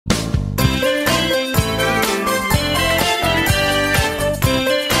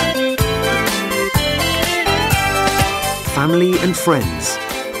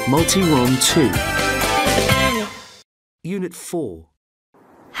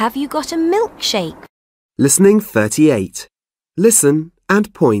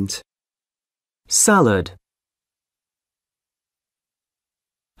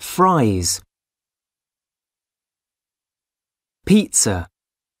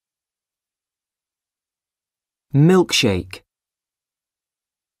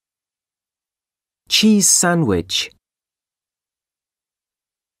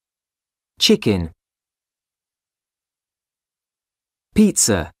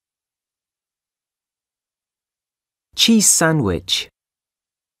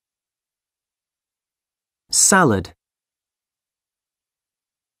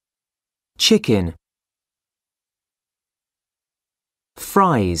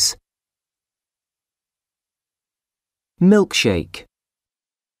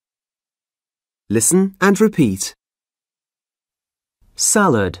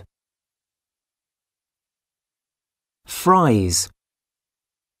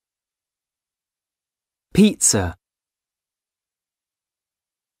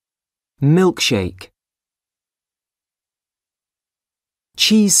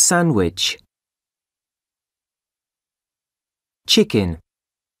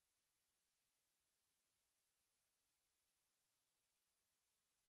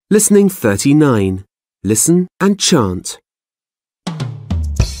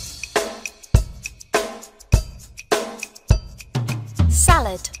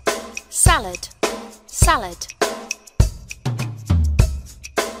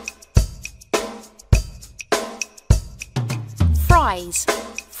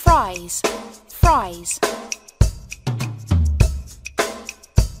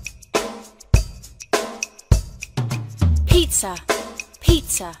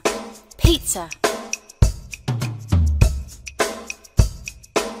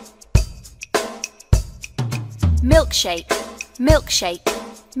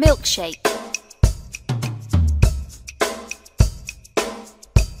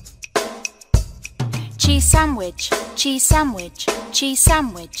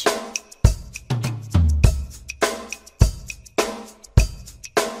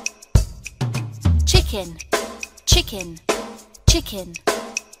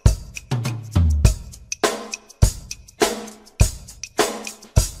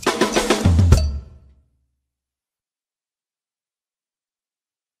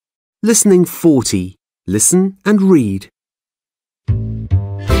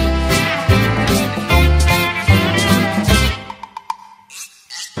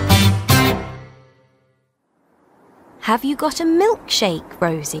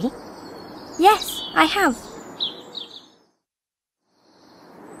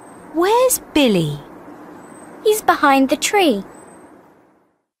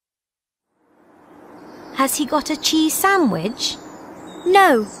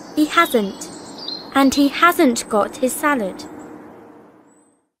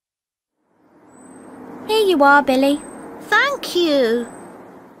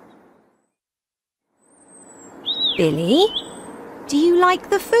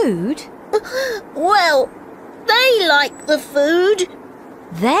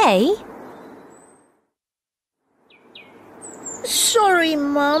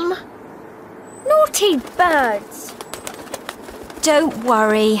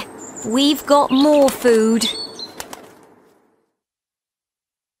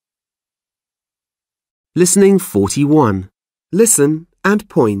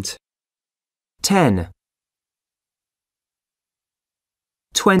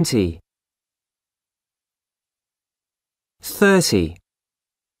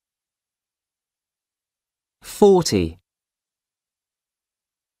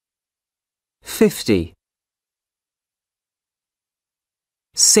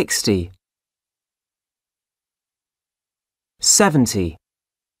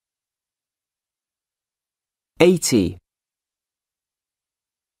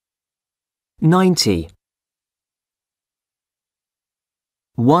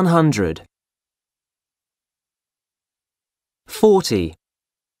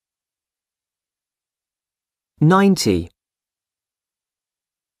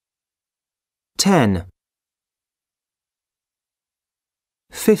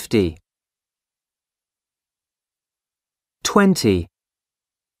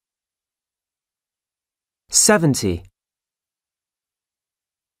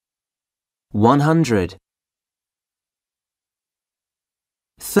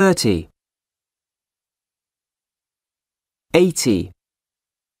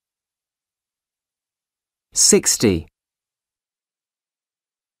60.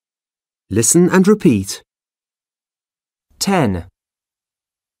 Listen and repeat. 10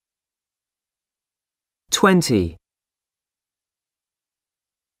 20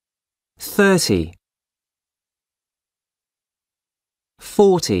 30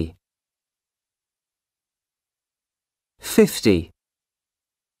 40 50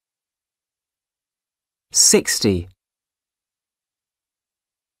 60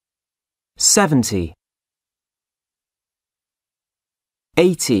 70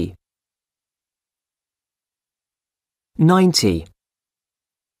 80 90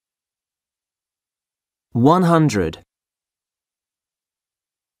 100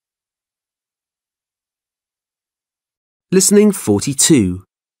 Listening 42.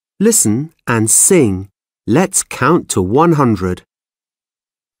 Listen and sing. Let's count to 100.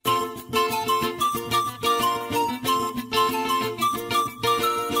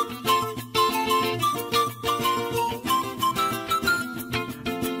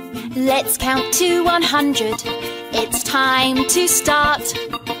 Let's count to 100. It's time to start.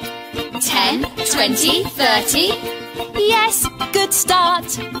 10, 20, 30. Yes, good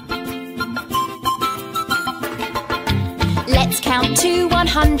start. Let's count to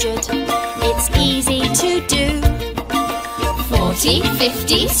 100. It's easy to do. 40,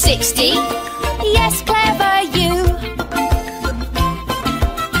 50, 60. Yes, clever you.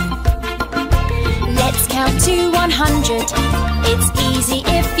 Let's count to 100. It's easy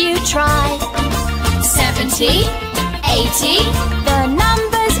if you try. 70, 80. The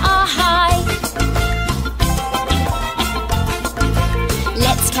numbers are high.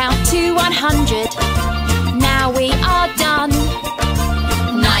 Let's count to 100. Now we are done.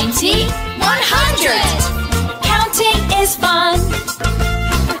 90, 100. Counting is fun.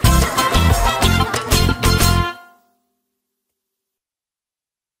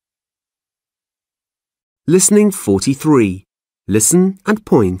 Listening 43. Listen and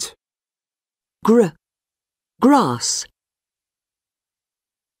point. Grass.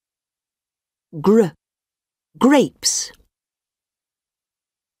 Grapes.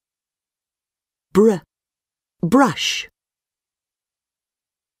 Brush.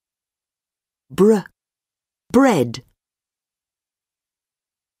 Bread.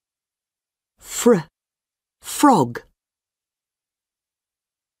 Frog.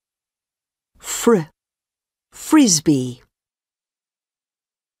 Frisbee.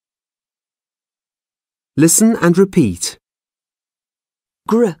 Listen and repeat.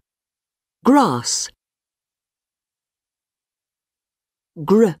 Grass.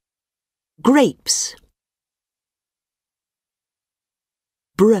 Grapes.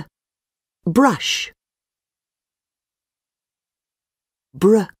 Brush.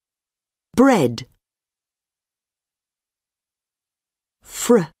 Bread.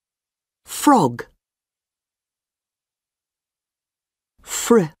 Frog.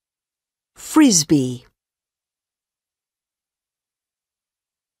 Frisbee.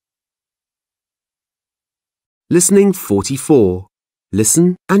 Listening 44.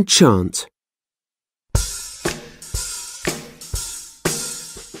 Listen and chant.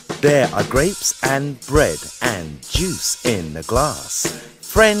 There are grapes and bread and juice in a glass.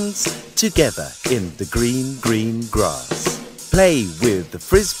 Friends together in the green, green grass. Play with the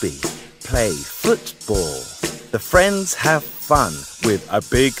frisbee, play football. The friends have fun with a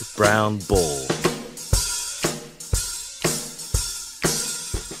big brown ball.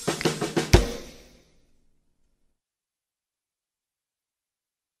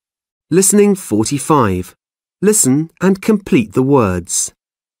 Listening 45. Listen and complete the words.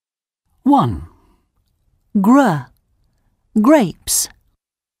 1. Grapes.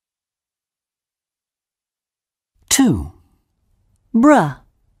 2.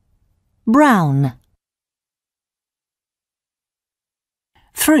 Brown.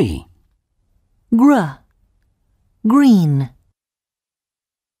 3. Green.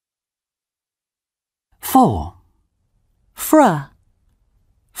 4.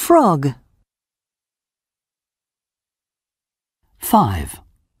 Frog. 5.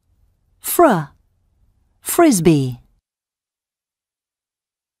 Frisbee.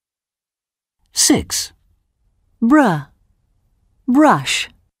 6. Brush.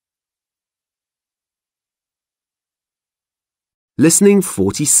 Listening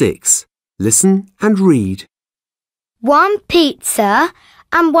 46. Listen and read. 1 pizza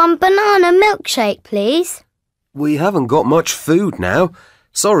and 1 banana milkshake, please. We haven't got much food now.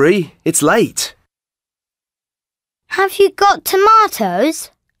 Sorry, it's late. Have you got tomatoes?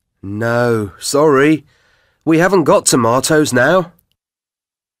 No, sorry. We haven't got tomatoes now.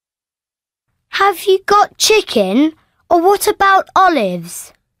 Have you got chicken? Or what about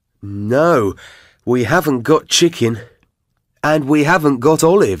olives? No, we haven't got chicken. And we haven't got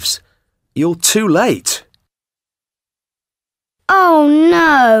olives. You're too late. Oh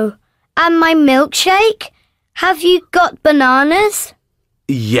no! And my milkshake? Have you got bananas?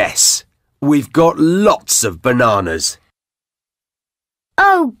 Yes, we've got lots of bananas.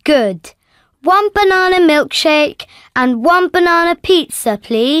 Oh, good. 1 banana milkshake and 1 banana pizza,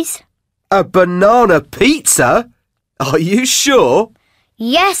 please. A banana pizza? Are you sure?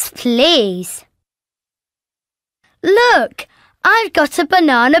 Yes, please. Look, I've got a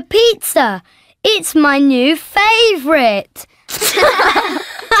banana pizza. It's my new favourite.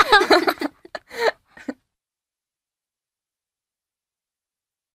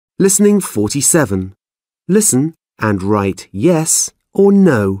 Listening 47. Listen and write yes or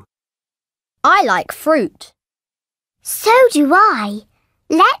no. I like fruit. So do I.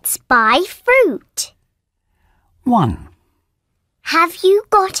 Let's buy fruit. 1, Have you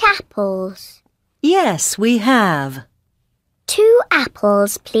got apples? Yes, we have. 2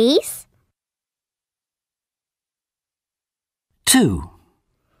 apples, please. 2,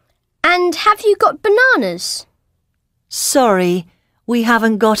 And have you got bananas? Sorry, we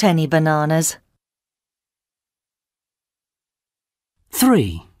haven't got any bananas.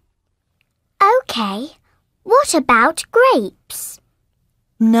 3, OK. What about grapes?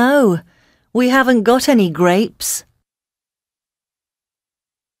 No, we haven't got any grapes.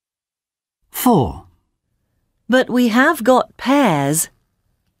 4, But we have got pears.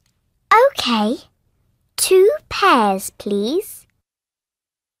 OK. 2 pears, please.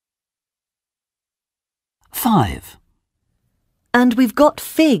 5, And we've got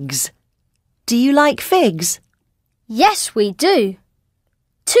figs. Do you like figs? Yes, we do.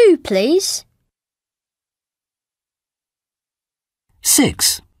 2, please.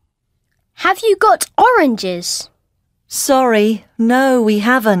 6, Have you got oranges? Sorry, no, we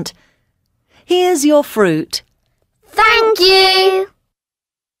haven't. Here's your fruit. Thank you.